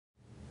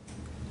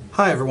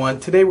Hi everyone,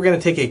 today we're going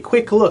to take a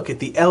quick look at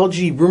the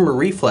LG Rumor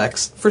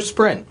Reflex for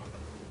Sprint.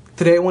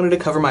 Today I wanted to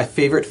cover my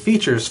favorite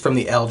features from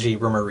the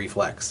LG Rumor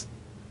Reflex.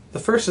 The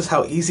first is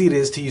how easy it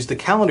is to use the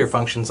calendar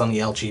functions on the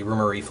LG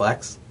Rumor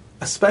Reflex,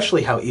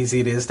 especially how easy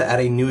it is to add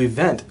a new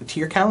event to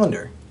your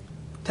calendar.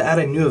 To add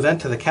a new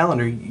event to the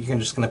calendar, you're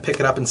just going to pick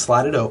it up and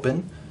slide it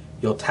open.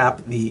 You'll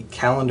tap the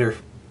calendar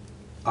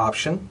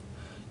option.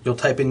 You'll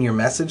type in your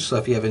message, so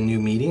if you have a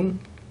new meeting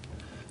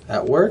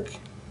at work,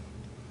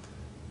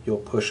 you'll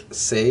push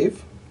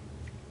save,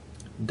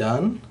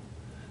 done.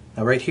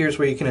 Now right here is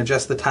where you can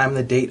adjust the time and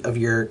the date of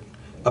your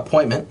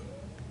appointment.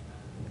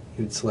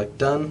 You would select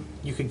done.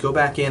 You could go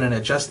back in and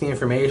adjust the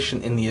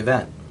information in the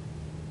event.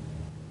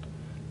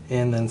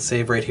 And then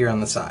save right here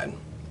on the side.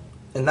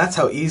 And that's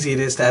how easy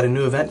it is to add a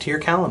new event to your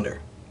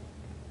calendar.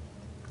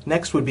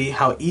 Next would be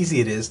how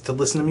easy it is to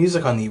listen to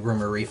music on the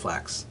Rumor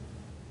Reflex.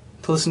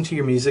 To listen to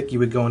your music, you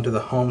would go into the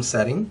home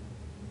setting.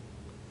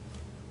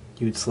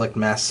 You would select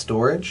mass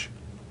storage,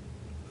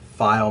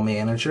 File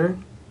Manager,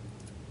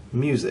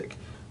 Music.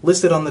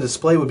 Listed on the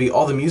display would be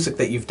all the music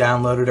that you've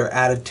downloaded or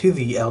added to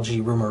the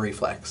LG Rumor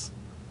Reflex.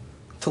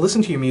 To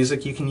listen to your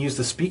music, you can use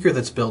the speaker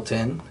that's built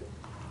in,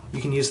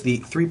 you can use the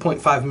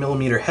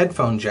 3.5mm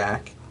headphone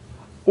jack,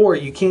 or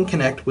you can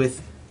connect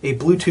with a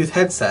Bluetooth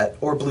headset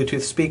or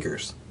Bluetooth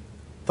speakers.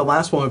 The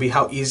last one would be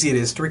how easy it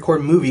is to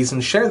record movies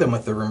and share them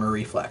with the Rumor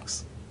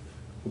Reflex.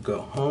 We'll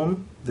go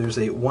home. There's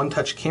a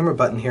one-touch camera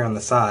button here on the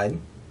side.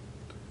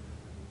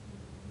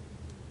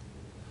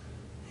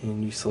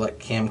 And you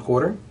select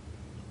camcorder.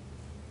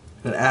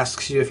 It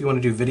asks you if you want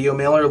to do video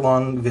mail or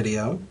long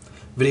video.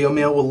 Video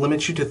mail will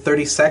limit you to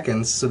 30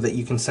 seconds so that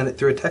you can send it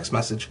through a text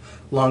message.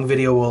 Long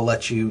video will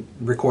let you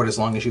record as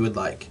long as you would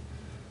like.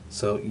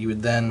 So you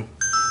would then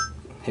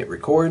hit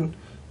record.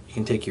 You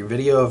can take your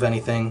video of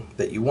anything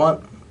that you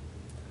want.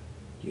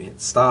 You hit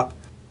stop.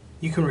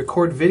 You can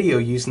record video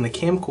using the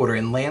camcorder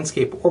in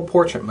landscape or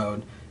portrait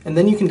mode, and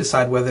then you can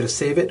decide whether to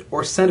save it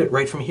or send it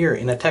right from here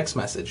in a text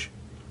message.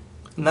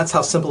 And that's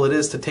how simple it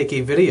is to take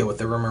a video with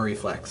the Rumor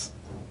Reflex.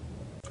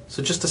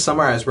 So just to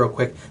summarize real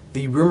quick,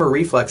 the Rumor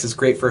Reflex is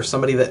great for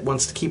somebody that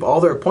wants to keep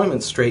all their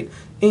appointments straight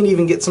and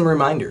even get some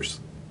reminders.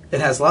 It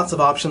has lots of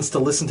options to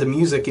listen to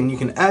music, and you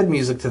can add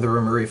music to the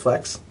Rumor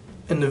Reflex.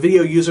 And the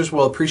video users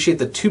will appreciate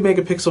the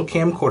 2-megapixel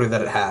camcorder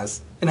that it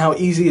has and how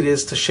easy it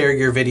is to share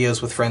your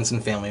videos with friends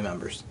and family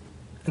members.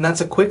 And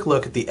that's a quick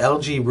look at the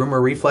LG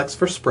Rumor Reflex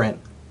for Sprint.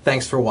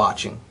 Thanks for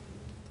watching.